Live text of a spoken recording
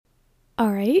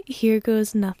Alright, here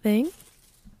goes nothing.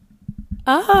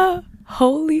 Ah,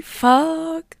 holy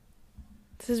fuck.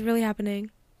 This is really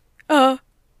happening. Hello,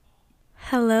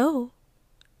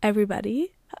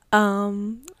 everybody.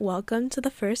 Welcome to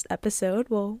the first episode.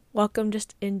 Well, welcome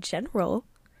just in general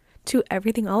to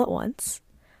Everything All at Once.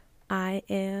 I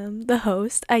am the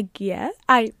host,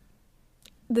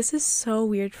 This is so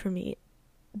weird for me.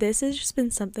 This has just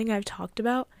been something I've talked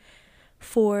about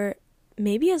for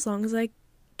maybe as long as I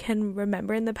can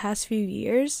remember in the past few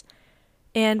years,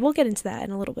 and we'll get into that in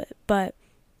a little bit, but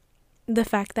the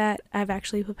fact that I've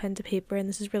actually put pen to paper and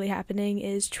this is really happening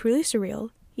is truly surreal,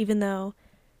 even though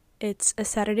it's a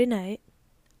Saturday night,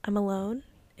 I'm alone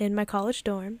in my college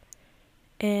dorm,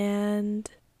 and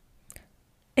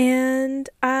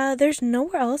there's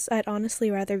nowhere else I'd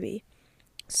honestly rather be.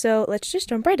 So let's just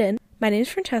jump right in. My name is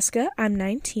Francesca, I'm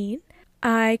 19.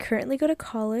 I currently go to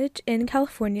college in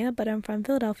California, but I'm from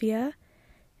Philadelphia,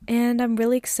 and I'm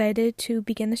really excited to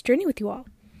begin this journey with you all.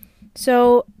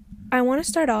 So I want to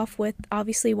start off with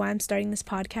obviously why I'm starting this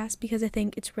podcast, because I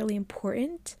think it's really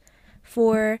important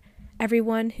for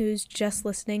everyone who's just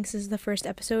listening, this is the first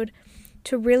episode,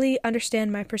 to really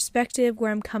understand my perspective, where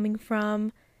I'm coming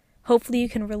from. Hopefully you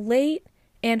can relate,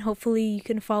 and hopefully you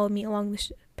can follow me along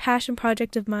this passion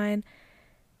project of mine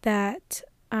that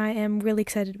I am really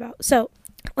excited about. So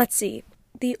let's see.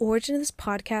 The origin of this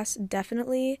podcast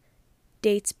definitely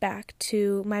dates back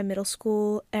to my middle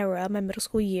school era, my middle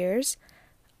school years.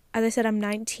 As I said, I'm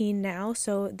 19 now,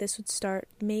 so this would start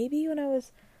maybe when I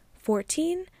was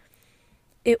 14.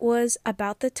 It was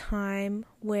about the time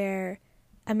where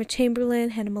Emma Chamberlain,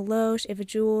 Hannah Maloche, Ava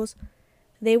Jules,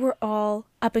 they were all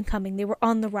up and coming. They were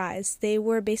on the rise. They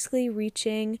were basically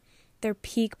reaching their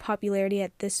peak popularity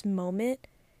at this moment,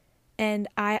 and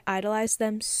I idolized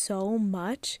them so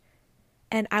much.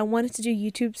 And I wanted to do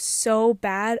YouTube so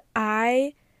bad.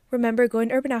 I remember going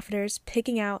to Urban Outfitters,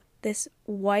 picking out this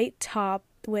white top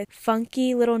with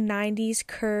funky little 90s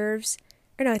curves.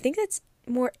 Or no, I think that's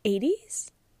more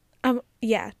 80s?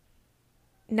 Yeah.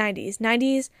 90s.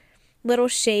 90s little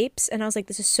shapes. And I was like,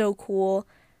 this is so cool.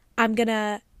 I'm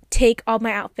gonna take all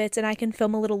my outfits and I can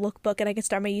film a little lookbook and I can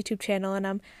start my YouTube channel. And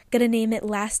I'm gonna name it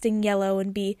Lasting Yellow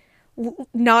and be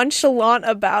nonchalant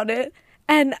about it.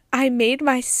 And I made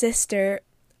my sister,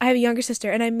 I have a younger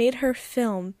sister, and I made her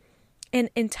film an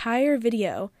entire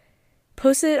video,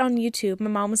 posted it on YouTube. My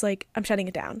mom was like, I'm shutting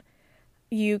it down.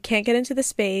 You can't get into the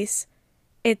space.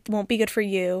 It won't be good for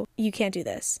you. You can't do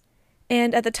this.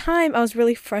 And at the time, I was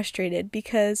really frustrated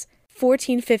because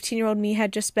 14, 15-year-old me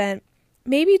had just spent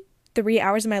maybe 3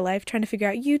 hours of my life trying to figure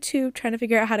out YouTube, trying to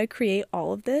figure out how to create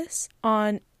all of this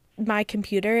on my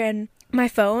computer and my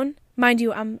phone. Mind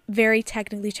you, I'm very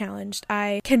technically challenged.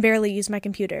 I can barely use my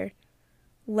computer,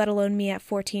 let alone me at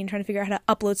 14 trying to figure out how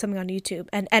to upload something on YouTube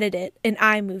and edit it in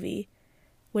iMovie,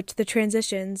 which the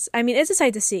transitions, it's a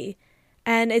sight to see.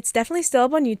 And it's definitely still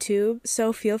up on YouTube,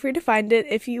 so feel free to find it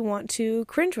if you want to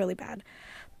cringe really bad.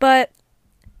 But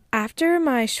after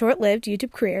my short-lived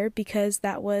YouTube career, because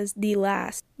that was the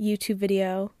last YouTube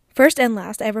video, first and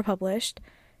last I ever published,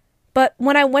 but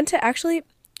when I went to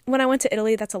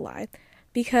Italy, that's a lie.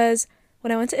 Because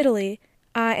when I went to Italy,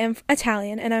 I am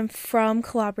Italian and I'm from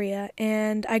Calabria,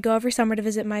 and I go every summer to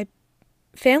visit my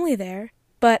family there.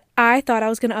 But I thought I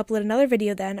was going to upload another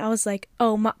video then. I was like,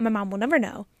 oh, my mom will never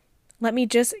know. Let me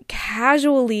just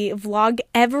casually vlog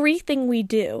everything we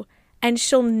do, and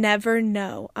she'll never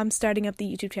know I'm starting up the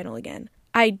YouTube channel again.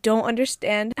 I don't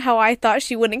understand how I thought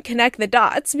she wouldn't connect the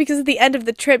dots, because at the end of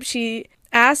the trip, she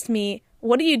asked me,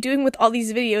 what are you doing with all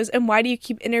these videos, and why do you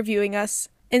keep interviewing us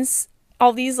in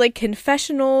all these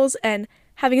confessionals and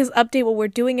having us update what we're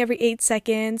doing every 8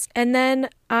 seconds? And then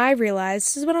I realized,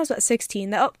 this is when I was about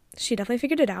 16, that she definitely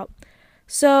figured it out.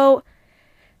 So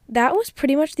that was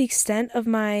pretty much the extent of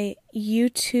my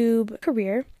YouTube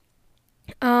career.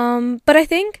 But I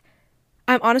think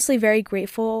I'm honestly very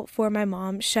grateful for my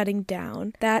mom shutting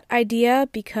down that idea,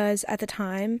 because at the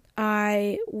time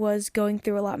I was going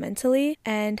through a lot mentally,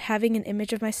 and having an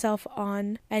image of myself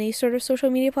on any sort of social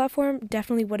media platform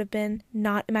definitely would have been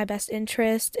not in my best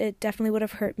interest. It definitely would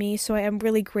have hurt me. So I am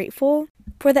really grateful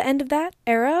for the end of that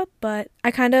era, but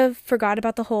I kind of forgot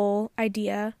about the whole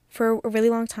idea for a really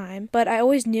long time. But I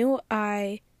always knew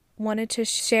I wanted to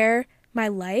share my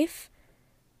life,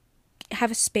 have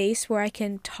a space where I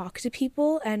can talk to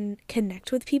people and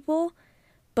connect with people,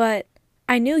 but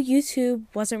I knew YouTube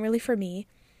wasn't really for me.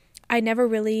 I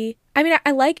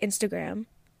like Instagram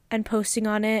and posting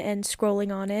on it and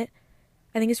scrolling on it.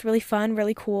 I think it's really fun,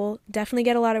 really cool. Definitely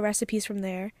get a lot of recipes from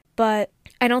there, but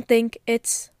I don't think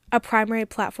it's a primary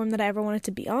platform that I ever wanted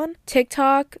to be on.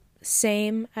 TikTok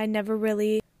same. I never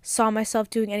really saw myself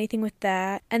doing anything with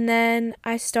that. And then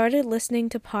I started listening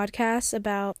to podcasts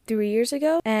about 3 years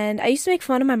ago. And I used to make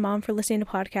fun of my mom for listening to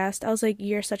podcasts. I was like,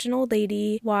 you're such an old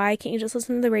lady. Why can't you just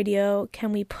listen to the radio?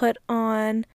 Can we put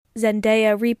on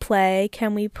Zendaya Replay?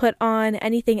 Can we put on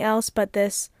anything else but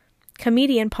this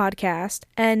comedian podcast?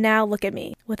 And now look at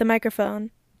me with a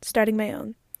microphone, starting my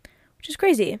own, which is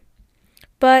crazy.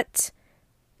 But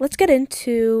let's get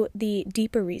into the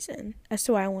deeper reason as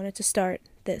to why I wanted to start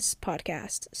this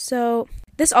podcast. So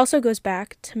this also goes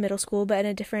back to middle school, but in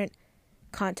a different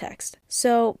context.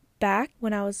 So back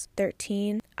when I was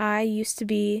 13, I used to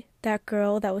be that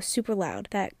girl that was super loud,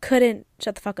 that couldn't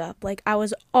shut the fuck up. Like, I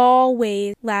was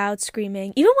always loud,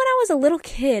 screaming. Even when I was a little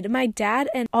kid, my dad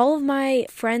and all of my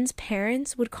friends'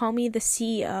 parents would call me the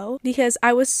CEO because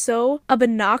I was so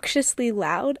obnoxiously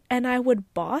loud, and I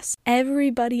would boss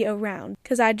everybody around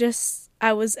because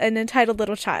I was an entitled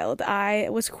little child. I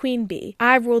was queen bee.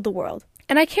 I ruled the world.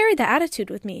 And I carried that attitude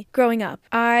with me growing up.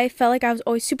 I felt like I was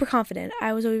always super confident.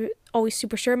 I was always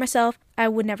super sure of myself. I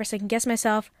would never second guess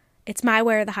myself. It's my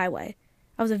way or the highway.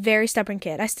 I was a very stubborn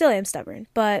kid. I still am stubborn.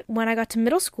 But when I got to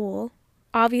middle school,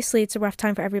 obviously it's a rough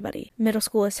time for everybody. Middle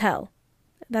school is hell.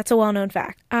 That's a well-known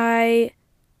fact. I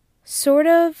sort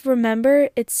of remember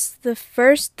it's the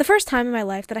first time in my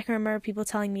life that I can remember people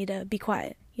telling me to be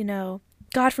quiet. You know,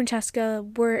 God, Francesca,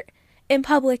 we're in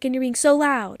public and you're being so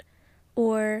loud.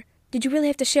 Or, did you really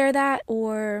have to share that?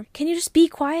 Or, can you just be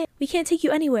quiet? We can't take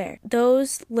you anywhere.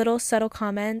 Those little subtle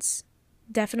comments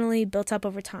definitely built up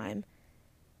over time.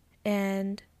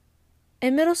 And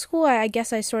in middle school, I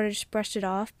guess I sort of just brushed it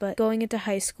off. But going into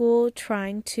high school,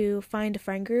 trying to find a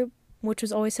friend group, which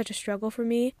was always such a struggle for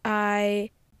me, I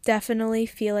definitely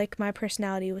feel like my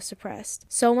personality was suppressed.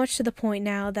 So much to the point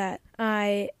now that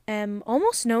I am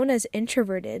almost known as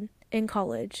introverted in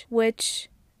college, which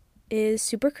is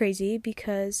super crazy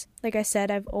because, like I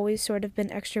said, I've always sort of been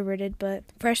extroverted. But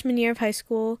freshman year of high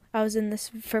school, I was in this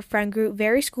friend group,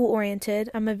 very school-oriented.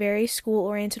 I'm a very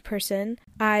school-oriented person.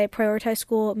 I prioritize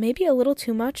school maybe a little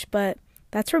too much, but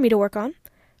that's for me to work on.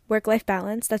 Work-life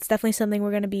balance, that's definitely something we're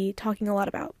going to be talking a lot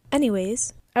about.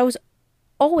 Anyways, I was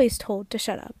always told to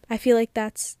shut up. I feel like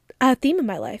that's a theme in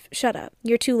my life. Shut up.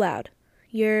 You're too loud.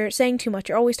 You're saying too much.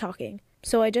 You're always talking.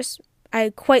 So I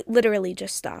quite literally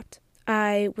just stopped.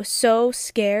 I was so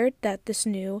scared that this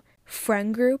new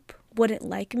friend group wouldn't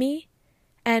like me,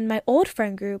 and my old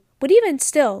friend group would even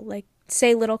still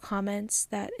say little comments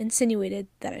that insinuated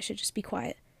that I should just be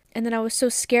quiet. And then I was so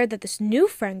scared that this new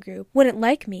friend group wouldn't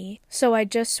like me, so I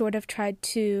just sort of tried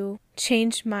to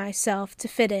change myself to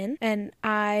fit in, and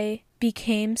I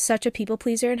became such a people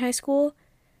pleaser in high school.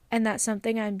 And that's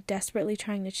something I'm desperately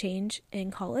trying to change in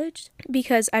college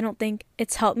because I don't think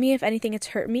it's helped me. If anything, it's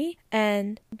hurt me.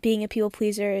 And being a people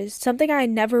pleaser is something I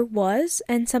never was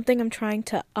and something I'm trying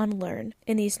to unlearn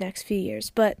in these next few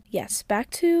years. But yes, back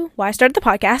to why I started the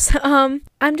podcast.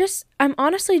 I'm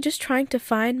honestly just trying to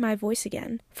find my voice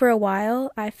again. For a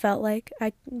while, I felt like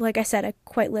I said, I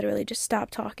quite literally just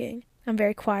stopped talking. I'm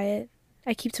very quiet.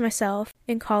 I keep to myself.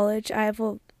 In college, I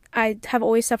have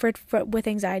always suffered with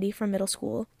anxiety from middle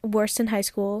school, worse in high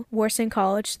school, worse in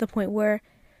college, to the point where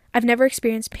I've never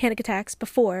experienced panic attacks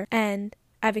before, and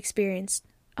I've experienced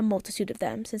a multitude of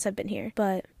them since I've been here.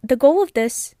 But the goal of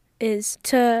this is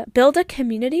to build a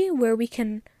community where we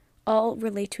can all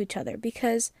relate to each other,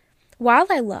 because while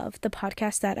I love the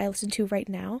podcast that I listen to right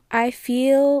now, I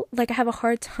feel like I have a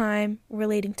hard time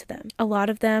relating to them. A lot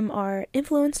of them are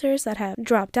influencers that have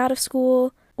dropped out of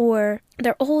school, or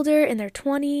they're older, in their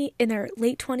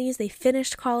late 20s, they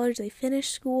finished college, they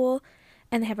finished school,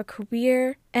 and they have a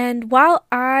career. And while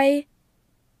I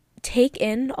take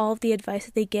in all of the advice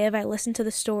that they give, I listen to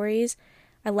the stories,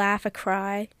 I laugh, I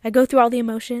cry, I go through all the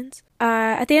emotions.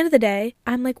 At the end of the day,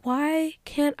 I'm like, why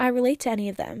can't I relate to any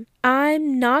of them?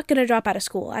 I'm not going to drop out of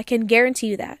school. I can guarantee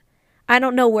you that. I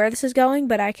don't know where this is going,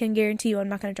 but I can guarantee you I'm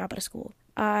not going to drop out of school.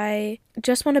 I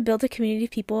just want to build a community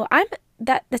of people.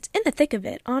 That's in the thick of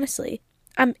it, honestly.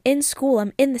 I'm in school,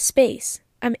 I'm in the space,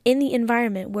 I'm in the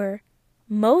environment where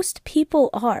most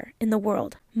people are in the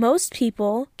world. Most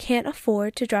people can't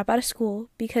afford to drop out of school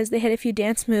because they hit a few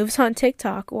dance moves on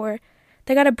TikTok, or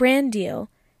they got a brand deal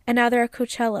and now they're at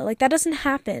Coachella. Like, that doesn't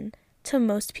happen to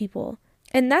most people.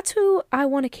 And that's who I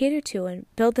want to cater to and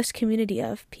build this community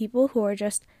of people who are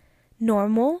just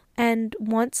normal and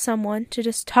want someone to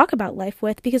just talk about life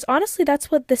with, because honestly, that's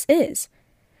what this is.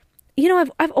 You know,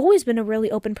 I've always been a really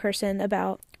open person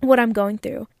about what I'm going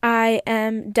through. I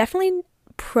am definitely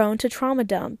prone to trauma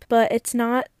dump, but it's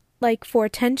not like for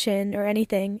attention or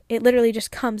anything. It literally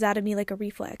just comes out of me like a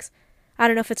reflex. I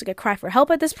don't know if it's like a cry for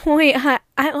help at this point. I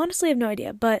honestly have no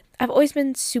idea, but I've always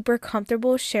been super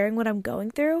comfortable sharing what I'm going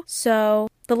through. So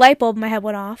the light bulb in my head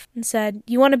went off and said,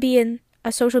 you want to be in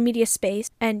a social media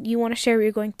space and you want to share what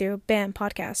you're going through, bam,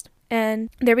 podcast. And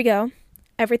there we go.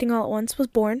 Everything All at Once was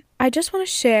born. I just want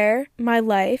to share my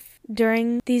life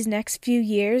during these next few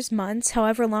years, months,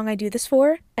 however long I do this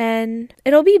for. And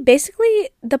it'll be basically,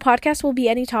 the podcast will be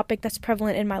any topic that's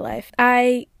prevalent in my life.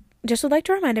 I just would like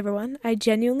to remind everyone, I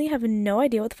genuinely have no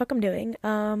idea what the fuck I'm doing.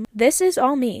 This is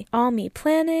all me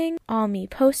planning, all me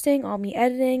posting, all me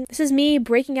editing. This is me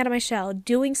breaking out of my shell,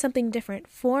 doing something different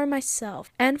for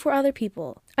myself and for other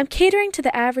people. I'm catering to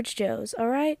the average Joes, all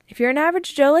right? If you're an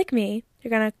average Joe like me, you're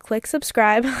gonna click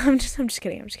subscribe. I'm just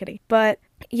kidding. But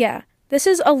yeah, this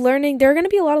is a learning, there are gonna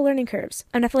be a lot of learning curves.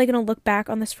 I'm definitely gonna look back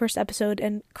on this first episode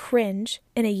and cringe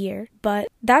in a year, but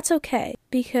that's okay,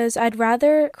 because I'd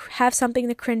rather have something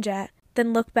to cringe at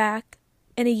than look back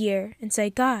in a year and say,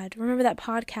 God, remember that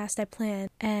podcast I planned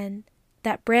and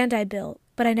that brand I built,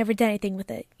 but I never did anything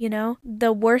with it, you know?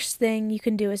 The worst thing you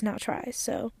can do is not try,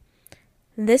 so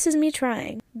this is me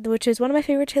trying, which is one of my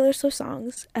favorite Taylor Swift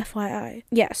songs, FYI.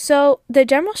 Yeah, so the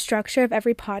general structure of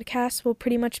every podcast will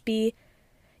pretty much be,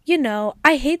 you know,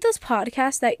 I hate those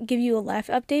podcasts that give you a life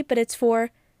update, but it's for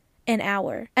an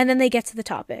hour, and then they get to the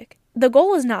topic. The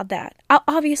goal is not that. I'll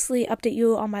obviously update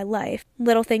you on my life,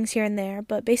 little things here and there,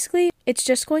 but basically, it's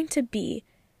just going to be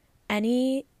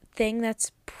anything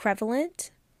that's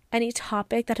prevalent, any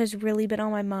topic that has really been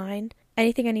on my mind,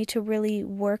 anything I need to really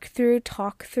work through,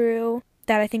 talk through,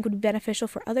 that I think would be beneficial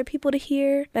for other people to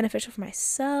hear, beneficial for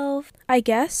myself. I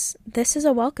guess this is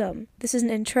a welcome. This is an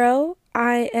intro.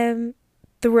 I am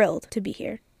thrilled to be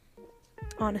here,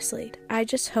 honestly. I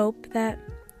just hope that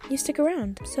you stick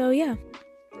around. So yeah.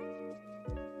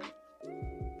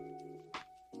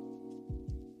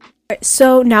 Alright,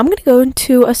 so now I'm going to go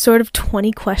into a sort of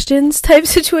 20 questions type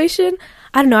situation.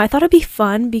 I don't know, I thought it'd be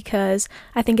fun because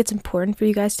I think it's important for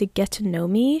you guys to get to know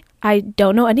me. I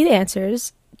don't know any of the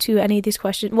answers to any of these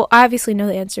questions. Well, I obviously know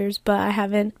the answers, but I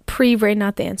haven't pre-written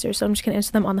out the answers, so I'm just going to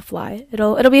answer them on the fly.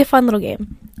 It'll be a fun little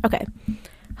game. Okay.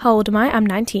 How old am I? I'm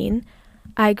 19.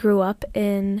 I grew up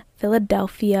in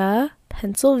Philadelphia,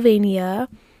 Pennsylvania,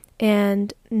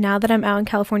 and now that I'm out in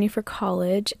California for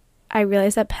college, I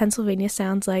realize that Pennsylvania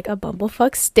sounds like a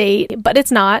bumblefuck state, but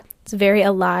it's not. It's very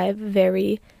alive,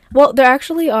 well, there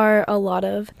actually are a lot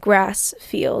of grass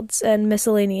fields and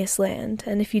miscellaneous land,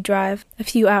 and if you drive a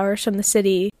few hours from the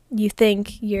city, you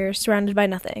think you're surrounded by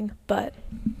nothing, but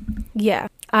yeah.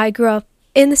 I grew up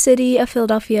in the city of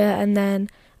Philadelphia, and then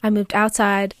I moved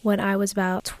outside when I was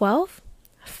about 12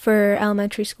 for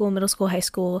elementary school, middle school, high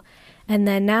school, and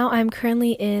then now I'm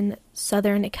currently in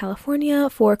Southern California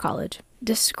for college.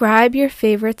 Describe your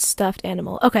favorite stuffed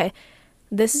animal. Okay,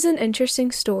 this is an interesting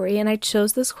story, and I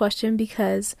chose this question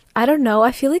because, I don't know,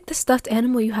 I feel like the stuffed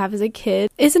animal you have as a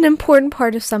kid is an important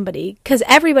part of somebody, because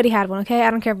everybody had one, okay? I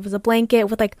don't care if it was a blanket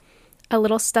with, like, a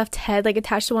little stuffed head, like,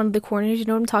 attached to one of the corners, you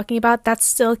know what I'm talking about? That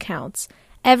still counts.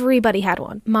 Everybody had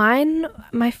one.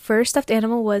 My first stuffed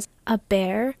animal was a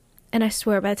bear, and I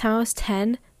swear, by the time I was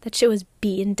 10, that shit was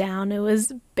beaten down. It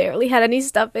was barely had any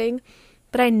stuffing,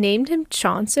 but I named him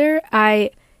Chauncey.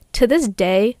 I, to this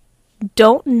day,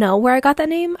 don't know where I got that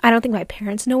name. I don't think my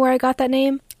parents know where I got that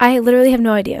name. I literally have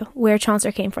no idea where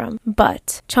Chauncey came from.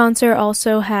 But Chauncey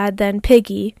also had then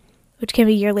Piggy, which came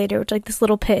a year later, which like this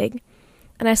little pig.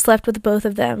 And I slept with both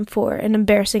of them for an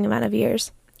embarrassing amount of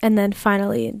years. And then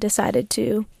finally decided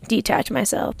to detach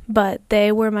myself. But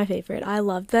they were my favorite. I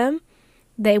loved them.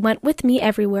 They went with me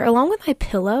everywhere, along with my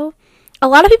pillow. A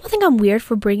lot of people think I'm weird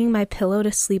for bringing my pillow to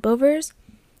sleepovers.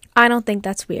 I don't think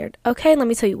that's weird. Okay, let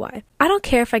me tell you why. I don't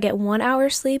care if I get 1 hour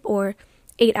sleep or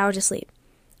 8 hours of sleep.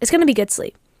 It's gonna be good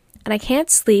sleep. And I can't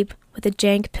sleep with a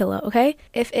jank pillow, okay?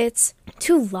 If it's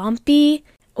too lumpy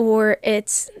or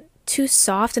it's too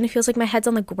soft and it feels like my head's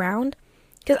on the ground,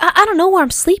 because I don't know where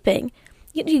I'm sleeping.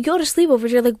 You go to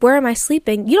sleepovers, you're like, where am I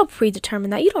sleeping? You don't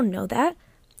predetermine that. You don't know that.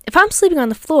 If I'm sleeping on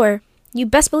the floor, you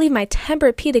best believe my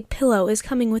Tempur-Pedic pillow is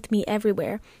coming with me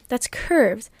everywhere. That's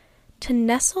curved to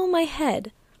nestle my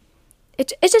head.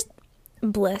 It's just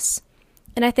bliss.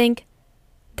 And I think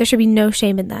there should be no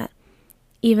shame in that,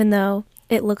 even though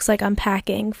it looks like I'm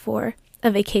packing for a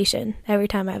vacation every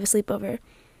time I have a sleepover,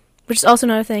 which is also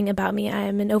another thing about me. I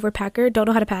am an overpacker, don't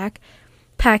know how to pack.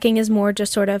 Packing is more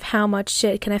just sort of how much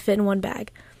shit can I fit in one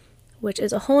bag, which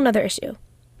is a whole nother issue.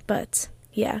 But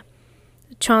yeah,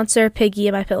 Chauncey, Piggy,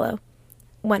 and my pillow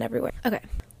went everywhere. Okay,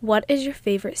 what is your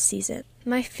favorite season?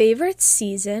 My favorite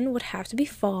season would have to be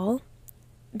fall.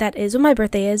 That is what my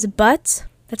birthday is, but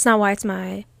that's not why it's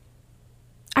my...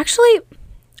 Actually,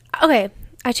 okay,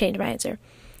 I changed my answer.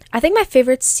 I think my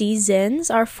favorite seasons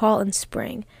are fall and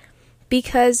spring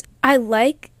because I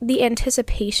like the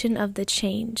anticipation of the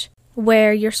change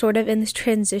where you're sort of in this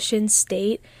transition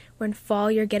state. Where in fall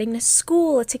you're getting to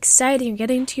school, it's exciting, you're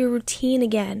getting to your routine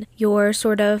again. You're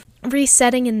sort of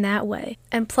resetting in that way.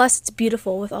 And plus it's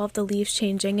beautiful with all of the leaves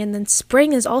changing. And then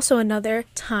spring is also another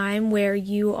time where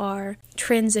you are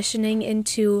transitioning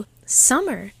into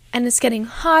summer. And it's getting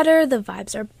hotter, the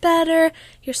vibes are better,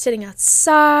 you're sitting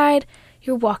outside,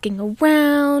 you're walking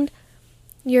around,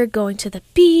 you're going to the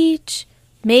beach,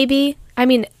 maybe. I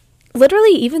mean,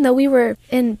 literally, even though we were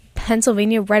in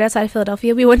Pennsylvania, right outside of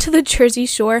Philadelphia, we went to the Jersey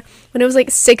Shore when it was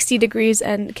like 60 degrees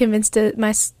and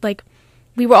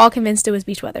we were all convinced it was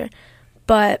beach weather.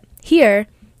 But here,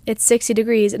 it's 60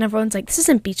 degrees and everyone's like, this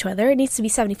isn't beach weather, it needs to be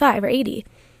 75 or 80.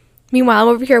 Meanwhile,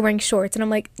 I'm over here wearing shorts and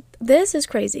I'm like, this is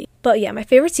crazy. But yeah, my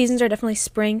favorite seasons are definitely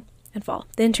spring and fall,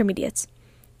 the intermediates.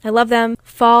 I love them.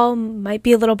 Fall might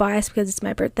be a little biased because it's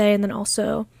my birthday, and then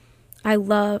also I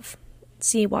love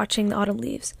watching the autumn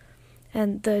leaves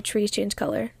and the trees change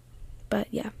color. But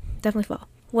yeah, definitely fall.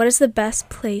 What is the best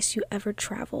place you ever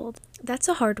traveled? That's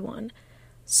a hard one.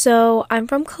 So I'm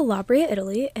from Calabria,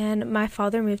 Italy, and my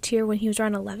father moved here when he was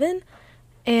around 11,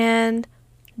 and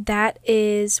that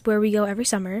is where we go every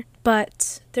summer,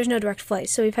 but there's no direct flight,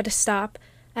 so we've had to stop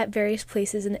at various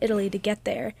places in Italy to get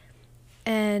there.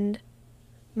 And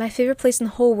my favorite place in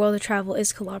the whole world to travel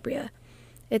is Calabria.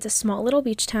 It's a small little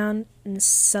beach town in the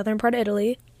southern part of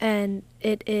Italy, and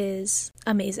it is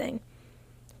amazing.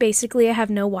 Basically, I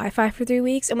have no Wi-Fi for 3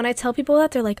 weeks, and when I tell people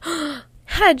that, they're like, oh,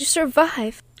 how did you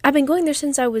survive? I've been going there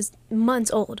since I was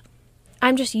months old.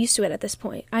 I'm just used to it at this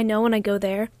point. I know when I go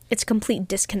there, it's a complete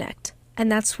disconnect,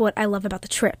 and that's what I love about the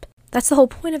trip. That's the whole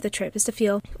point of the trip, is to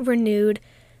feel renewed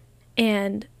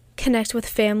and connect with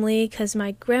family, because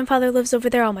my grandfather lives over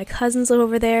there, all my cousins live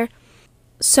over there.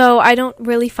 So I don't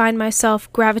really find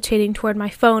myself gravitating toward my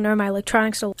phone or my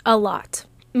electronics a lot.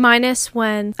 Minus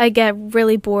when I get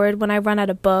really bored, when I run out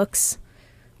of books,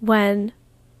 when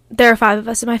there are 5 of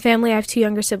us in my family, I have 2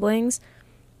 younger siblings.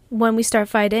 When we start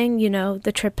fighting,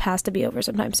 the trip has to be over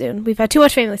sometime soon. We've had too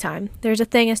much family time. There's a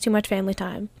thing as too much family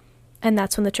time. And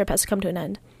that's when the trip has to come to an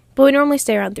end. But we normally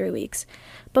stay around 3 weeks.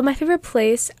 But my favorite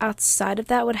place outside of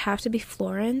that would have to be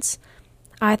Florence.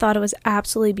 I thought it was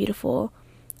absolutely beautiful.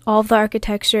 All of the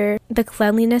architecture, the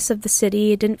cleanliness of the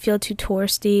city, it didn't feel too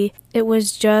touristy. It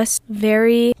was just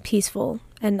very peaceful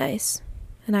and nice.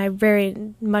 And I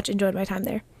very much enjoyed my time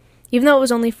there. Even though it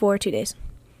was only for 2 days.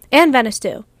 And Venice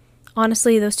too.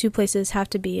 Honestly, those 2 places have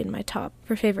to be in my top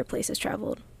for favorite places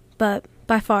traveled. But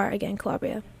by far, again,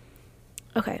 Calabria.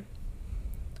 Okay.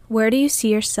 Where do you see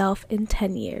yourself in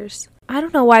 10 years? I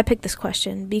don't know why I picked this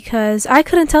question, because I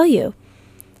couldn't tell you.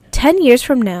 10 years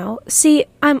from now, see,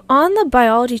 I'm on the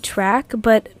biology track,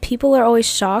 but people are always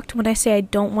shocked when I say I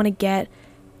don't want to get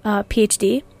a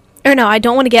PhD. Or no, I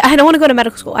don't want to go to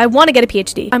medical school. I want to get a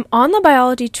PhD. I'm on the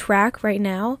biology track right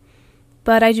now,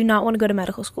 but I do not want to go to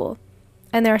medical school.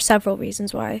 And there are several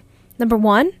reasons why. Number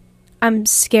 1, I'm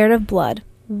scared of blood.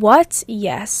 What?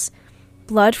 Yes.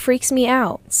 Blood freaks me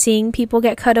out. Seeing people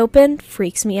get cut open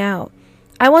freaks me out.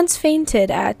 I once fainted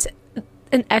at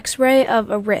an x-ray of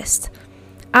a wrist.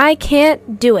 I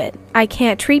can't do it. I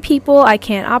can't treat people. I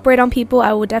can't operate on people.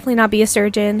 I will definitely not be a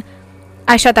surgeon.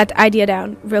 I shut that idea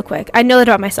down real quick. I know that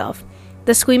about myself.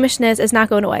 The squeamishness is not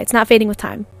going away. It's not fading with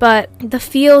time. But the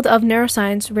field of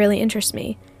neuroscience really interests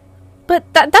me. But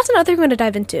that's another thing I'm going to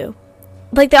dive into.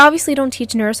 Like, they obviously don't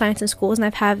teach neuroscience in schools, and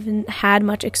I haven't had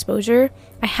much exposure.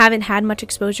 I haven't had much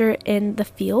exposure in the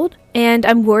field. And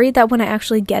I'm worried that when I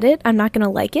actually get it, I'm not going to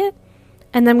like it.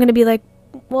 And then I'm going to be like,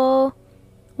 well,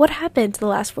 what happened to the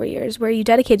last 4 years where you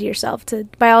dedicated yourself to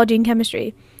biology and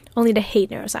chemistry only to hate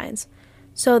neuroscience?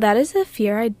 So that is a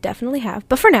fear I definitely have.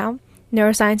 But for now,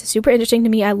 neuroscience is super interesting to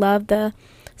me. I love the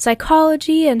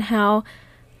psychology and how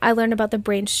I learn about the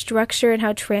brain structure and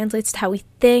how it translates to how we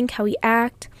think, how we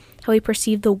act, how we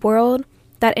perceive the world.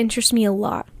 That interests me a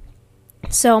lot.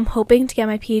 So I'm hoping to get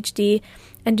my PhD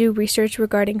and do research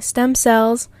regarding stem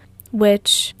cells,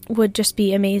 which would just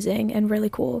be amazing and really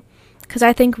cool. Because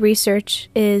I think research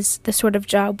is the sort of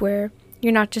job where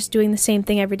you're not just doing the same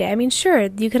thing every day. I mean, sure,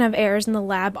 you can have errors in the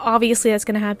lab. Obviously, that's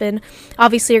going to happen.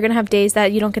 Obviously, you're going to have days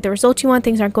that you don't get the results you want.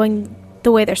 Things aren't going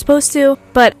the way they're supposed to.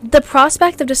 But the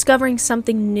prospect of discovering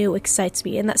something new excites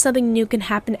me, and that something new can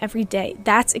happen every day.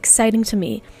 That's exciting to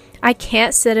me. I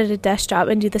can't sit at a desk job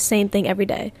and do the same thing every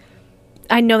day.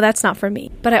 I know that's not for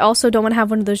me. But I also don't want to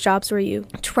have one of those jobs where you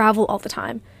travel all the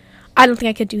time. I don't think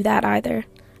I could do that either.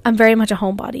 I'm very much a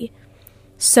homebody.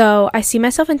 So I see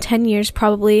myself in 10 years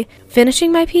probably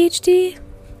finishing my PhD,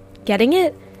 getting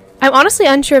it, I'm honestly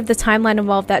unsure of the timeline of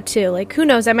all of that too. Like, who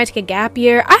knows? I might take a gap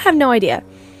year. I have no idea.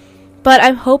 But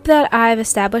I hope that I've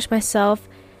established myself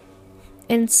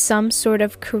in some sort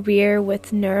of career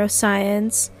with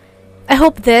neuroscience. I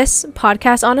hope this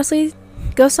podcast honestly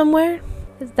goes somewhere.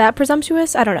 Is that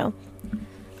presumptuous? I don't know.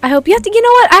 I hope you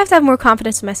know what? I have to have more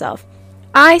confidence in myself.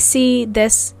 I see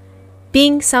this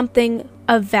being something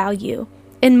of value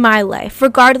in my life,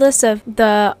 regardless of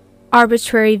the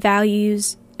arbitrary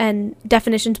values and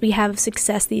definitions we have of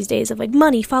success these days of like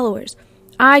money, followers.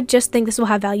 I just think this will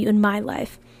have value in my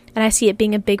life, and I see it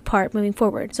being a big part moving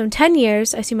forward. So in 10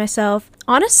 years, I see myself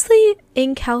honestly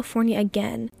in California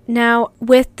again. Now,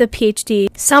 with the PhD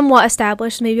somewhat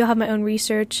established, maybe I'll have my own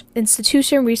research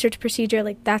institution, research procedure.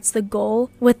 Like, that's the goal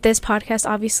with this podcast,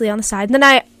 obviously, on the side. And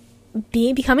then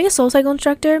becoming a SoulCycle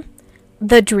instructor,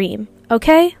 the dream,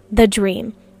 okay? The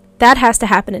dream. That has to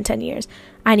happen in 10 years.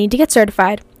 I need to get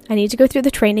certified. I need to go through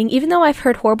the training, even though I've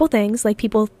heard horrible things, like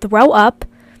people throw up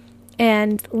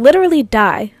and literally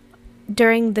die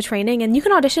during the training. And you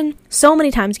can audition so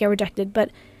many times, get rejected,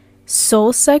 but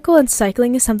SoulCycle and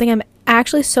cycling is something I'm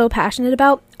actually so passionate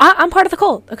about. I'm part of the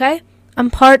cult, okay? I'm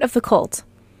part of the cult,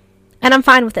 and I'm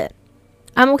fine with it.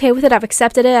 I'm okay with it. I've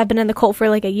accepted it. I've been in the cult for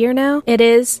like a year now. It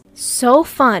is so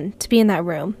fun to be in that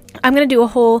room. I'm going to do a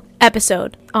whole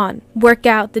episode on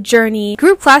workout, the journey,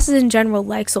 group classes in general,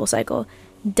 like SoulCycle.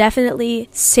 Definitely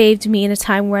saved me in a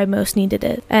time where I most needed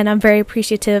it. And I'm very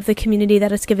appreciative of the community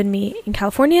that it's given me in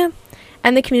California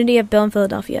and the community I've built in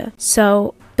Philadelphia.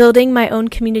 So building my own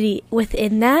community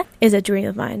within that is a dream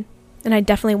of mine. And I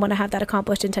definitely want to have that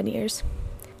accomplished in 10 years.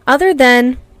 Other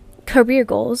than career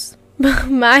goals,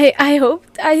 I hope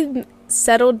I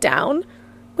settled down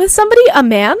with somebody, a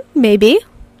man, maybe.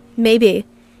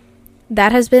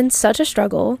 That has been such a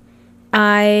struggle.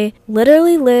 I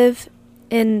literally live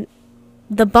in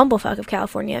the bumblefuck of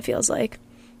California, it feels like.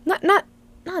 Not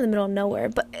in the middle of nowhere,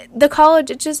 but the college,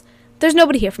 it just, there's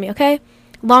nobody here for me, okay?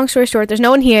 Long story short, there's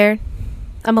no one here.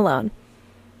 I'm alone.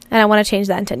 And I want to change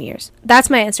that in 10 years. That's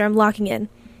my answer. I'm locking in.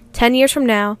 10 years from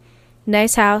now,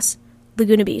 nice house,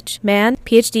 Laguna Beach. Man,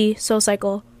 PhD,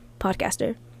 SoulCycle,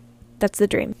 podcaster. That's the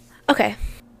dream. Okay.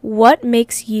 What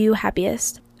makes you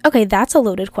happiest? Okay, that's a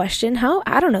loaded question. How?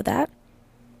 I don't know that.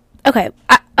 Okay.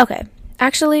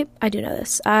 Actually, I do know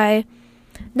this.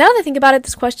 Now that I think about it,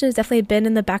 this question has definitely been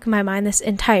in the back of my mind this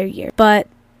entire year. But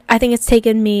I think it's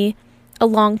taken me a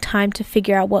long time to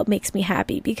figure out what makes me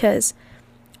happy, because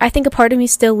I think a part of me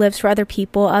still lives for other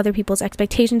people, other people's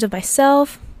expectations of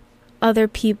myself, other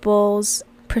people's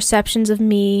perceptions of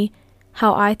me,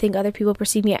 how I think other people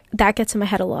perceive me. That gets in my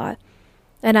head a lot.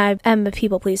 And I am a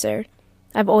people pleaser.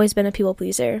 I've always been a people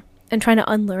pleaser. And trying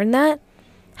to unlearn that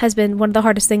has been one of the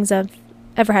hardest things I've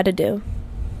ever had to do.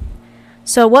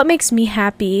 So what makes me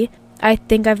happy, I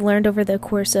think I've learned over the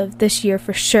course of this year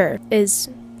for sure, is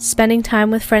spending time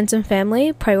with friends and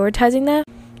family, prioritizing that,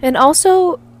 and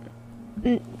also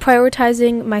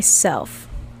prioritizing myself.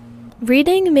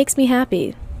 Reading makes me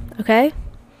happy, okay?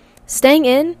 Staying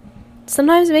in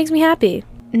sometimes makes me happy.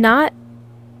 Not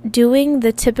doing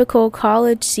the typical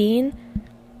college scene,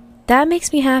 that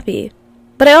makes me happy.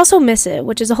 But I also miss it,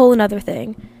 which is a whole another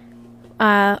thing.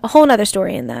 A whole another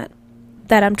story in that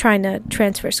I'm trying to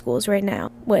transfer schools right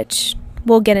now, which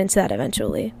we'll get into that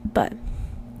eventually. But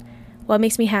what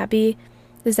makes me happy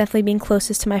is definitely being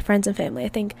closest to my friends and family. I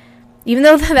think, even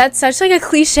though that's such like a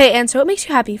cliche answer, what makes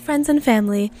you happy? Friends and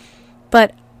family.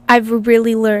 But I've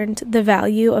really learned the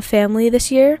value of family this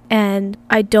year, and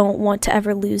I don't want to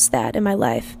ever lose that in my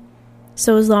life.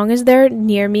 So as long as they're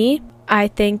near me, I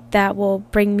think that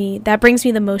brings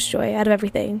me the most joy out of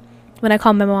everything. When I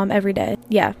call my mom every day.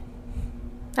 Yeah.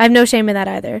 I have no shame in that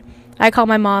either. I call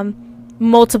my mom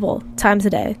multiple times a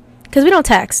day. Because we don't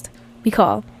text. We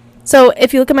call. So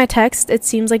if you look at my text, it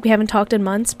seems like we haven't talked in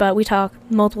months, but we talk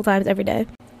multiple times every day.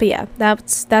 But yeah,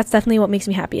 that's definitely what makes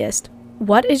me happiest.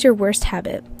 What is your worst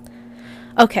habit?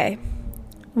 Okay.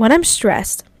 When I'm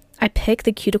stressed, I pick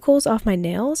the cuticles off my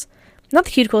nails. Not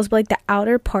the cuticles, but like the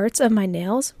outer parts of my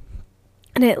nails.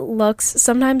 And it looks,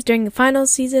 sometimes during the final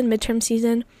season, midterm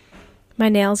season, my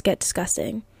nails get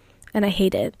disgusting. And I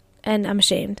hate it. And I'm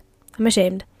ashamed.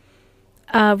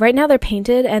 Right now they're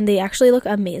painted and they actually look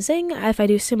amazing. If I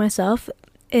do see myself,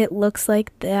 it looks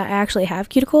like I actually have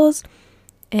cuticles.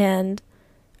 And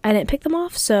I didn't pick them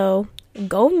off, so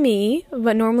go me.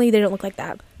 But normally they don't look like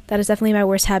that. That is definitely my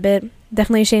worst habit.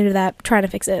 Definitely ashamed of that. Trying to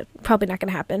fix it. Probably not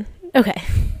going to happen. Okay.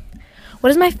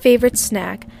 What is my favorite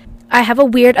snack? I have a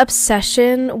weird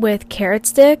obsession with carrot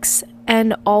sticks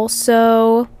and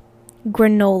also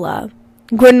granola.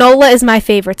 Granola is my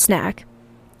favorite snack.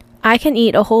 I can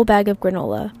eat a whole bag of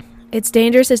granola. It's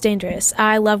dangerous, it's dangerous.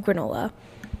 I love granola.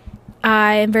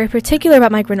 I am very particular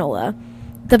about my granola.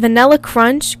 The Vanilla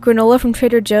Crunch granola from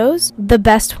Trader Joe's, the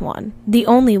best one. The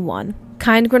only one.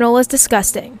 Kind granola is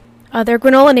disgusting. Other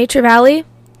granola, Nature Valley,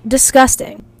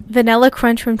 disgusting. Vanilla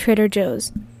Crunch from Trader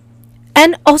Joe's.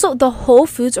 And also the Whole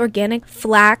Foods organic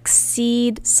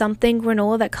flaxseed something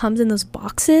granola that comes in those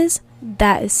boxes.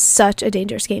 That is such a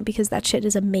dangerous game because that shit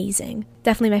is amazing.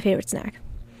 Definitely my favorite snack.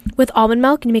 With almond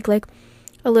milk, you make like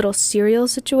a little cereal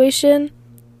situation.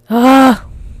 Ugh.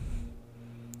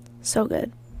 So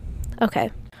good.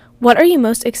 Okay. What are you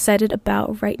most excited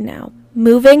about right now?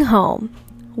 Moving home.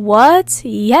 What?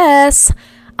 Yes.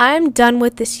 I'm done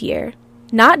with this year.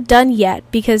 Not done yet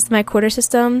because the quarter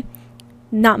system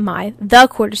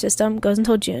goes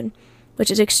until June,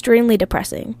 which is extremely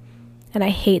depressing. And I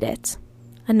hate it.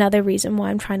 Another reason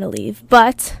why I'm trying to leave.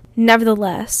 But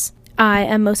nevertheless, I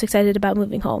am most excited about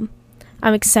moving home.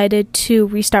 I'm excited to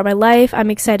restart my life. I'm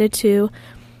excited to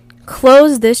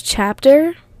close this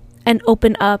chapter and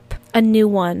open up a new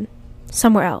one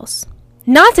somewhere else.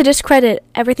 Not to discredit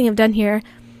everything I've done here.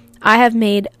 I have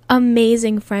made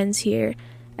amazing friends here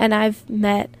and I've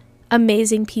met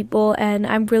amazing people and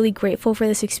I'm really grateful for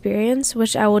this experience,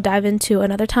 which I will dive into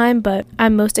another time, but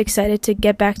I'm most excited to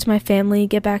get back to my family,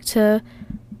 get back to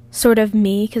sort of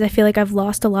me, because I feel like I've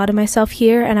lost a lot of myself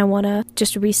here and I want to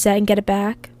just reset and get it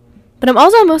back. But I'm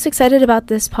also most excited about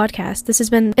this podcast. This has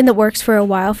been in the works for a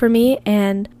while for me,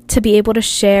 and to be able to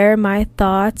share my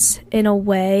thoughts in a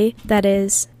way that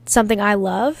is something I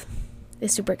love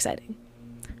is super exciting.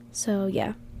 So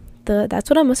yeah, that's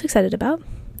what I'm most excited about.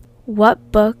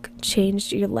 What book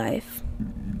changed your life?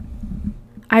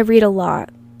 I read a lot,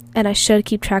 and I should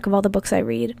keep track of all the books I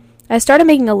read. I started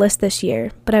making a list this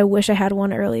year, but I wish I had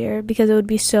one earlier because it would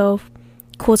be so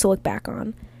cool to look back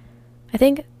on. I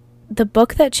think the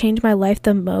book that changed my life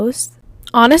the most,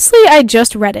 honestly, I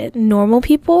just read it. Normal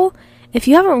People. If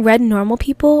you haven't read Normal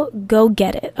People, go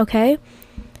get it, okay?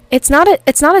 It's not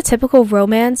a typical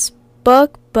romance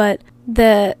book, but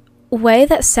the way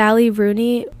that Sally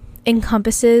Rooney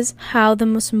encompasses how the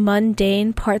most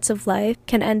mundane parts of life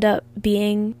can end up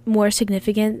being more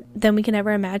significant than we can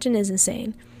ever imagine is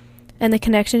insane. And the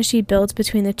connection she builds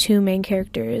between the two main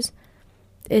characters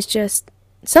is just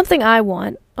something I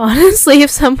want. Honestly,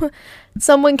 if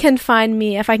someone can find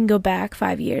me, if I can go back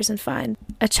 5 years and find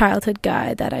a childhood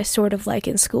guy that I sort of like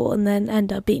in school and then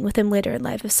end up being with him later in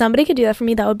life, if somebody could do that for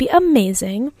me, that would be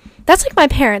amazing. That's like my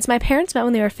parents. My parents met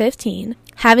when they were 15,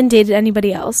 haven't dated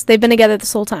anybody else. They've been together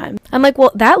this whole time. I'm like,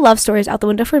 well, that love story is out the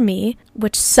window for me,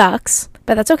 which sucks,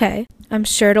 but that's okay. I'm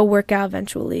sure it'll work out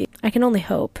eventually. I can only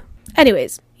hope.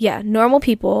 Anyways, yeah, Normal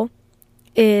People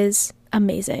is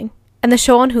amazing. And the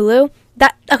show on Hulu,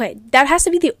 that has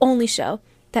to be the only show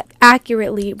that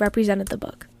accurately represented the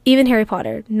book. Even Harry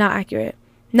Potter, not accurate.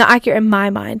 Not accurate in my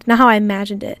mind, not how I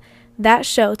imagined it. That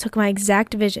show took my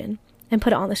exact vision and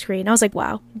put it on the screen. I was like,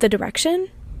 wow, the direction,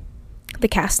 the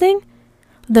casting,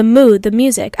 the mood, the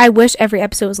music. I wish every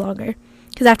episode was longer.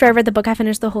 Because after I read the book, I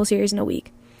finished the whole series in a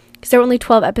week. Because there were only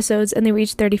 12 episodes and they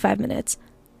reached 35 minutes.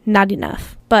 Not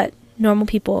enough. But Normal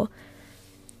People,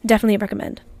 definitely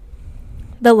recommend.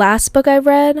 The last book I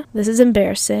read, this is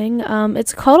embarrassing.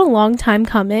 It's called A Long Time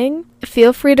Coming.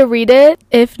 Feel free to read it.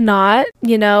 If not,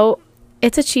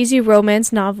 it's a cheesy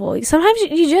romance novel. Sometimes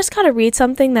you just gotta read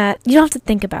something that you don't have to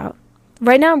think about.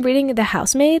 Right now I'm reading The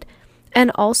Housemaid,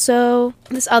 and also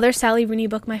this other Sally Rooney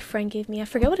book my friend gave me. I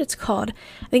forget what it's called.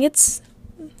 I think it's...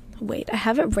 Wait, I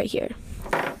have it right here.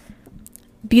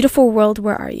 Beautiful World,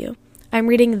 Where Are You? I'm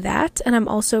reading that, and I'm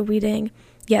also reading,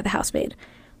 The Housemaid.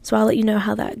 So I'll let you know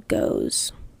how that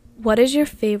goes. What is your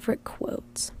favorite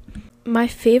quote? My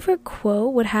favorite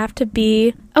quote would have to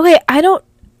be... Okay, I don't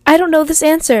know this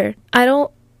answer.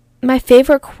 My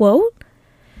favorite quote?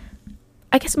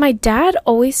 I guess my dad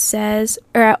always says,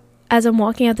 or as I'm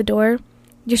walking out the door,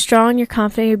 you're strong, you're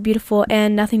confident, you're beautiful,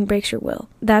 and nothing breaks your will.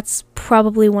 That's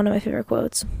probably one of my favorite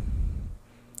quotes.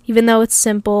 Even though it's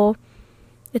simple,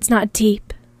 it's not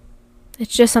deep.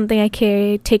 It's just something I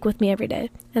take with me every day,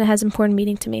 and it has important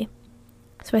meaning to me.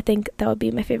 So I think that would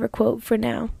be my favorite quote for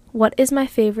now. What is my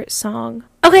favorite song?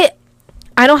 Okay,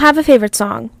 I don't have a favorite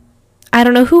song. I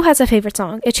don't know who has a favorite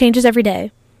song. It changes every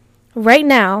day. Right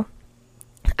now,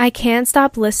 I can't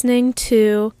stop listening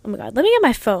to... Oh my god, let me get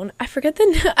my phone. I forget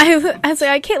the... I was like,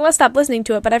 I can't stop listening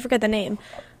to it, but I forget the name.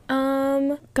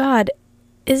 God,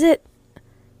 is it...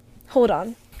 Hold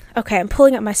on. Okay, I'm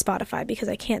pulling up my Spotify because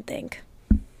I can't think.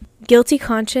 Guilty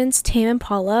Conscience, Tame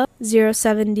Impala,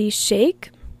 070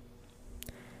 Shake,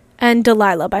 and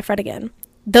Delilah by Fred again.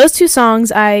 Those two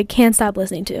songs I can't stop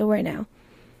listening to right now.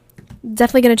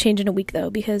 Definitely going to change in a week though,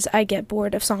 because I get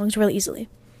bored of songs really easily.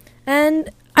 And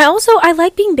I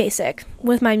like being basic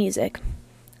with my music.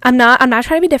 I'm not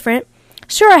trying to be different.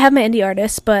 Sure, I have my indie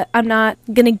artists, but I'm not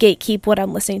going to gatekeep what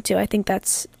I'm listening to. I think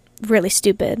that's really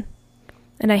stupid.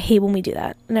 And I hate when we do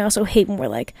that. And I also hate when we're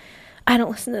like, I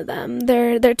don't listen to them.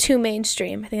 They're too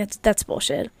mainstream. I think that's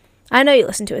bullshit. I know you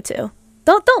listen to it too.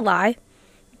 Don't lie.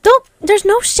 There's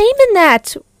no shame in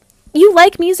that. You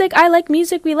like music, I like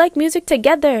music, we like music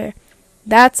together.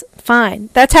 That's fine.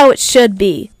 That's how it should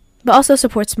be. But also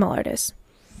support small artists.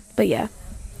 But yeah.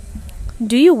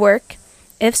 Do you work?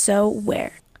 If so,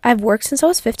 where? I've worked since I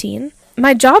was 15.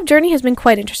 My job journey has been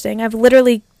quite interesting. I've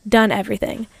literally done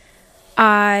everything.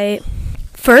 I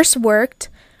first worked,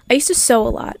 I used to sew a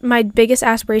lot. My biggest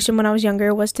aspiration when I was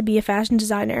younger was to be a fashion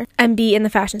designer and be in the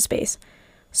fashion space.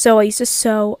 So I used to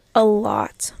sew a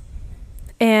lot.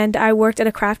 And I worked at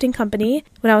a crafting company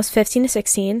when I was 15 to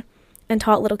 16 and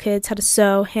taught little kids how to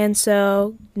sew, hand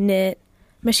sew, knit,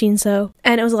 machine sew.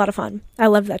 And it was a lot of fun. I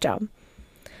loved that job.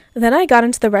 Then I got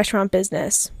into the restaurant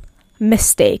business.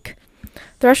 Mistake.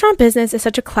 The restaurant business is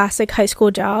such a classic high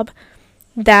school job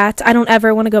that I don't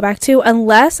ever want to go back to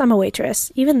unless I'm a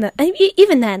waitress. Even then, I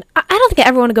don't think I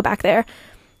ever want to go back there.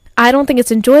 I don't think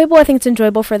it's enjoyable. I think it's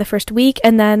enjoyable for the first week,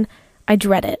 and then I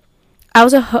dread it. I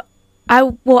was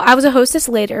a hostess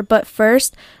later, but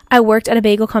first I worked at a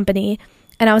bagel company,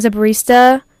 and I was a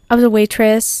barista. I was a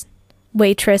waitress /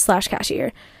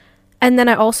 cashier. And then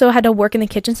I also had to work in the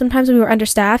kitchen sometimes when we were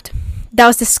understaffed. That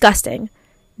was disgusting.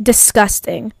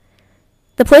 Disgusting.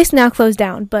 The place now closed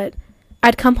down, but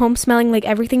I'd come home smelling like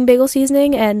everything bagel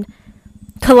seasoning and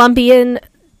Colombian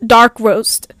dark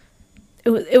roast.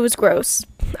 It was gross.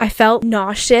 I felt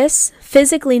nauseous,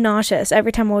 physically nauseous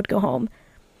every time I would go home.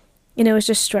 And it was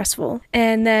just stressful.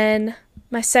 And then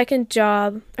my third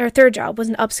job was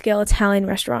an upscale Italian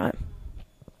restaurant.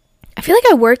 I feel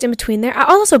like I worked in between there. I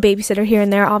also babysitter here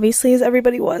and there, obviously, as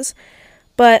everybody was.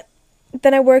 But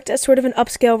then I worked at sort of an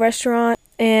upscale restaurant,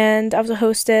 and I was a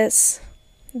hostess.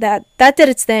 That did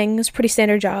its thing. It was a pretty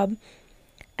standard job.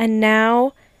 And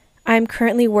now I'm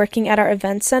currently working at our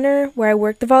event center, where I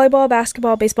work the volleyball,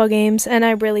 basketball, baseball games, and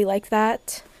I really like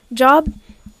that job.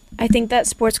 I think that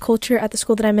sports culture at the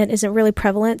school that I'm in isn't really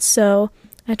prevalent, so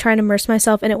I try and immerse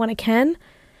myself in it when I can,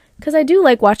 because I do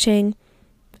like watching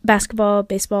basketball,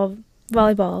 baseball,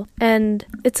 volleyball, and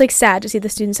it's like sad to see the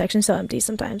student section so empty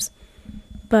sometimes.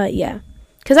 But yeah,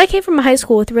 because I came from a high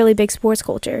school with really big sports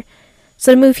culture,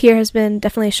 so to move here has been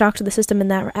definitely a shock to the system in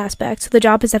that aspect. So the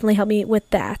job has definitely helped me with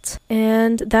that.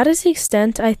 And that is the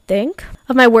extent, I think,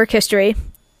 of my work history,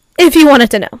 if you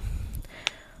wanted to know.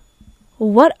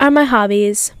 What are my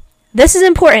hobbies? This is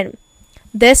important.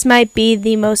 This might be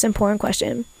the most important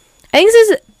question. I think this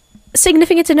is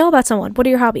significant to know about someone. What are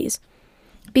your hobbies?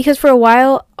 Because for a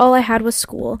while, all I had was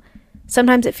school.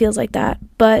 Sometimes it feels like that.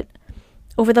 But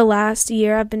over the last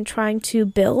year, I've been trying to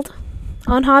build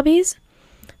on hobbies.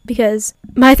 Because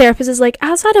my therapist is like,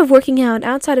 outside of working out,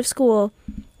 outside of school,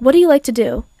 what do you like to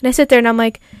do? And I sit there and I'm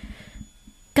like,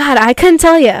 God, I couldn't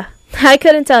tell you. I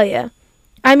couldn't tell you.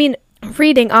 I mean,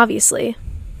 reading, obviously.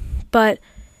 But,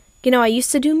 I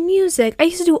used to do music. I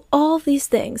used to do all these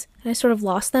things. And I sort of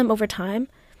lost them over time.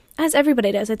 As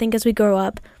everybody does, I think, as we grow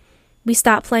up. We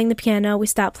stop playing the piano. We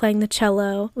stop playing the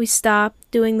cello. We stop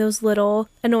doing those little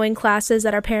annoying classes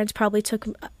that our parents probably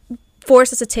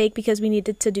forced us to take because we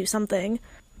needed to do something.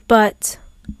 But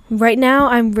right now,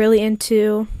 I'm really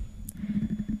into,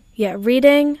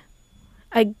 reading.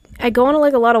 I go on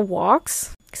a lot of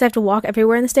walks because I have to walk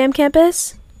everywhere in the STAM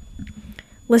campus.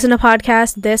 Listen to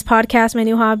podcasts. This podcast, my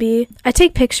new hobby. I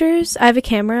take pictures. I have a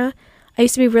camera. I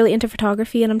used to be really into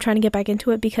photography, and I'm trying to get back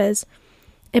into it because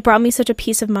it brought me such a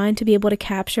peace of mind to be able to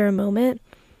capture a moment.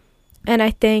 And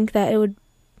I think that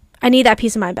I need that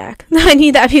peace of mind back. I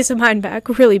need that peace of mind back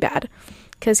really bad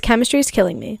because chemistry is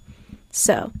killing me.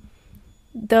 So,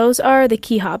 those are the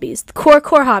key hobbies, the core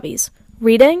hobbies.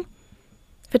 Reading,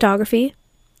 photography,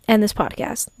 and this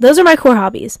podcast. Those are my core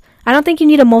hobbies. I don't think you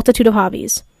need a multitude of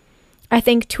hobbies. I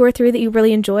think 2 or 3 that you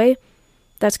really enjoy,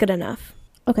 that's good enough.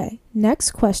 Okay,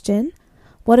 next question.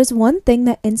 What is one thing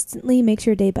that instantly makes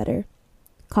your day better?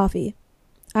 Coffee.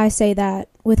 I say that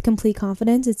with complete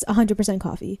confidence. It's 100%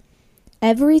 coffee.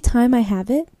 Every time I have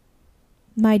it,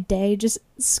 my day just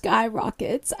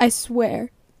skyrockets. I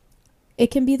swear.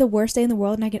 It can be the worst day in the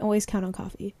world, and I can always count on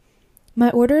coffee.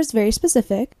 My order is very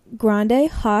specific. Grande,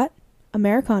 hot,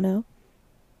 Americano,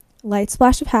 light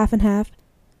splash of half and half,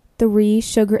 3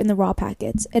 sugar in the raw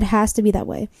packets. It has to be that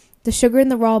way. The sugar in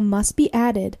the raw must be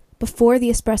added before the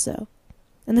espresso.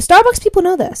 And the Starbucks people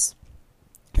know this.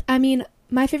 I mean,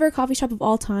 my favorite coffee shop of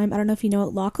all time, I don't know if you know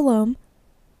it, La Colombe.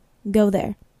 go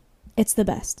there. It's the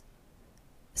best.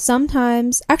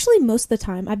 Sometimes, actually most of the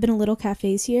time, I've been to little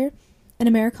cafes here. An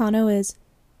Americano is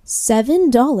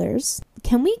 $7.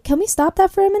 Can we stop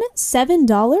that for a minute?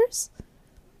 $7?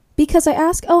 Because I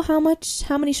ask, how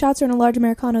many shots are in a large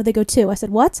Americano? They go 2. I said,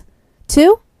 what?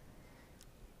 2?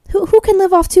 Who can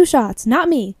live off 2 shots? Not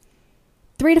me.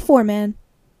 3 to 4, man.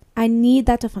 I need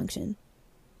that to function.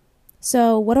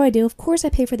 So what do? Of course I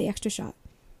pay for the extra shot.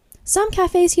 Some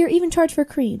cafes here even charge for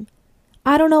cream.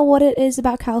 I don't know what it is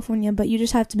about California, but you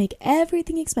just have to make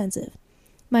everything expensive.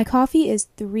 My coffee is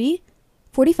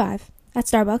 $3.45 at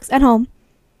Starbucks at home.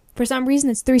 For some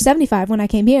reason, it's $3.75 when I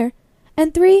came here.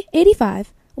 And $3.85,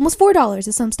 almost $4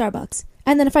 at some Starbucks.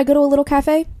 And then if I go to a little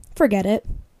cafe, forget it.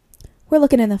 We're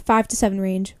looking in the 5 to 7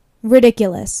 range.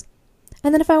 Ridiculous.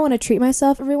 And then if I want to treat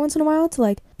myself every once in a while to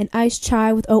like an iced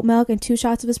chai with oat milk and 2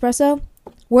 shots of espresso,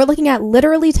 we're looking at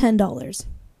literally $10.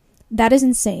 That is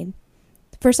insane.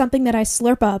 For something that I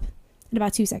slurp up in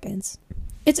about 2 seconds.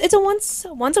 It's a once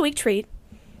a week treat,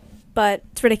 but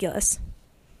it's ridiculous.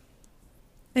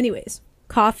 Anyways,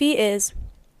 coffee is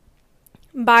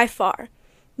by far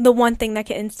the one thing that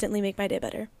can instantly make my day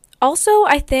better. Also,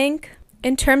 I think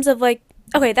in terms of like,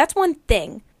 okay, that's one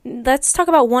thing. Let's talk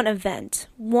about one event.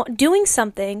 Doing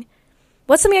something.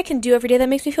 What's something I can do every day that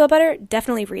makes me feel better?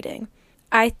 Definitely reading.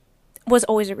 I was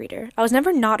always a reader. I was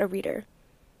never not a reader.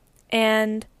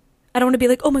 And I don't want to be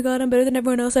like, oh my god, I'm better than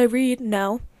everyone else, I read.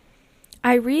 No.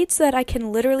 I read so that I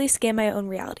can literally scan my own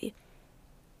reality.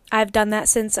 I've done that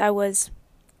since I was,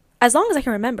 as long as I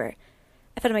can remember.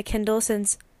 I've had my Kindle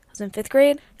since I was in 5th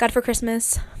grade. Got it for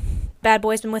Christmas. Bad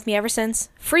boy's been with me ever since.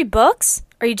 Free books?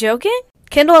 Are you joking?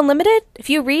 Kindle Unlimited? If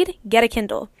you read, get a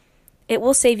Kindle. It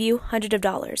will save you hundreds of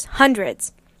dollars.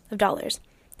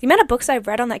 The amount of books I've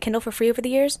read on that Kindle for free over the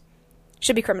years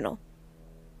should be criminal.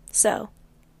 So,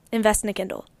 invest in a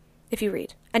Kindle if you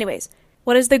read. Anyways,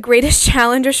 what is the greatest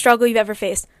challenge or struggle you've ever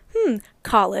faced?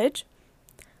 College.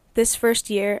 This first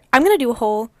year, I'm going to do a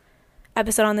whole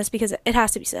episode on this because it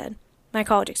has to be said. My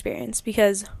college experience,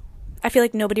 because I feel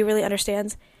like nobody really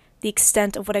understands the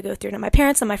extent of what I go through. Now, my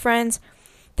parents and my friends,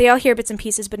 they all hear bits and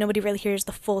pieces, but nobody really hears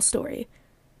the full story.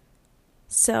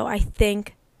 So I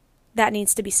think that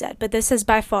needs to be said. But this has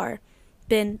by far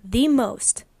been the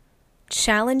most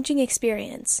challenging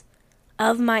experience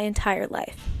of my entire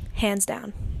life, hands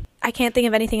down. I can't think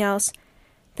of anything else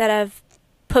that have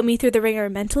put me through the ringer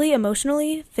mentally,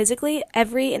 emotionally, physically,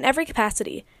 in every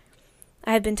capacity.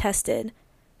 I have been tested.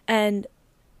 And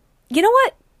you know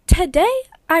what? Today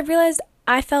I realized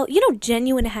I felt,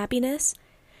 genuine happiness,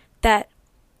 that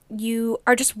you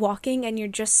are just walking and you're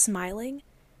just smiling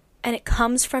and it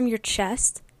comes from your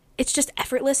chest. It's just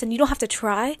effortless and you don't have to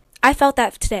try. I felt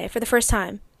that today for the first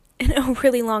time in a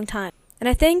really long time. And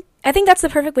I think that's the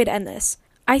perfect way to end this.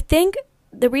 I think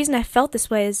the reason I felt this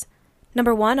way is,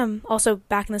 number one, I'm also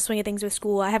back in the swing of things with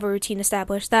school. I have a routine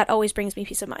established. That always brings me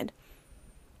peace of mind.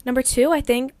 Number two,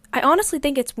 I honestly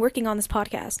think it's working on this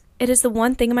podcast. It is the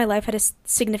one thing in my life that has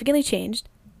significantly changed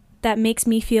that makes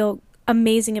me feel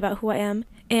amazing about who I am.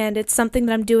 And it's something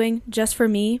that I'm doing just for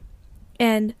me.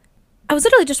 And I was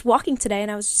literally just walking today and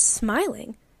I was just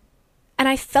smiling. And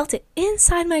I felt it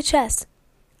inside my chest.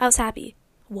 I was happy.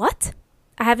 What?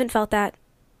 I haven't felt that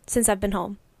since I've been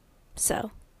home.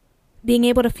 So, being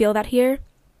able to feel that here,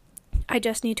 I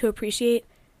just need to appreciate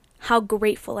how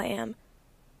grateful I am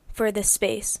for this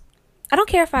space. I don't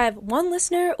care if I have 1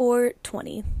 listener or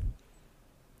 20.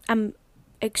 I'm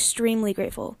extremely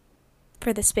grateful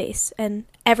for this space and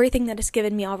everything that it's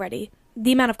given me already.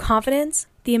 The amount of confidence,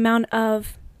 the amount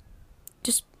of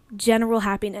just general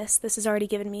happiness this has already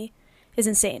given me is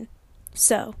insane.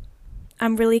 So,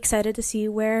 I'm really excited to see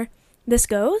where this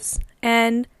goes,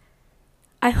 and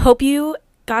I hope you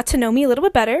got to know me a little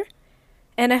bit better,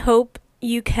 and I hope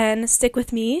you can stick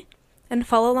with me and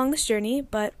follow along this journey,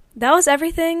 but that was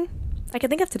everything I could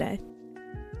think of today.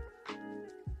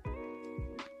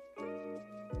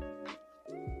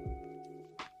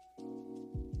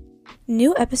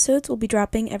 New episodes will be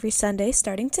dropping every Sunday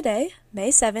starting today, May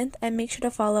 7th, and make sure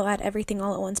to follow at Everything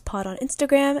All at Once Pod on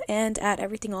Instagram and at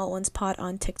Everything All at Once Pod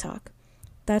on TikTok.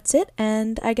 That's it,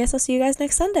 and I guess I'll see you guys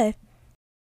next Sunday.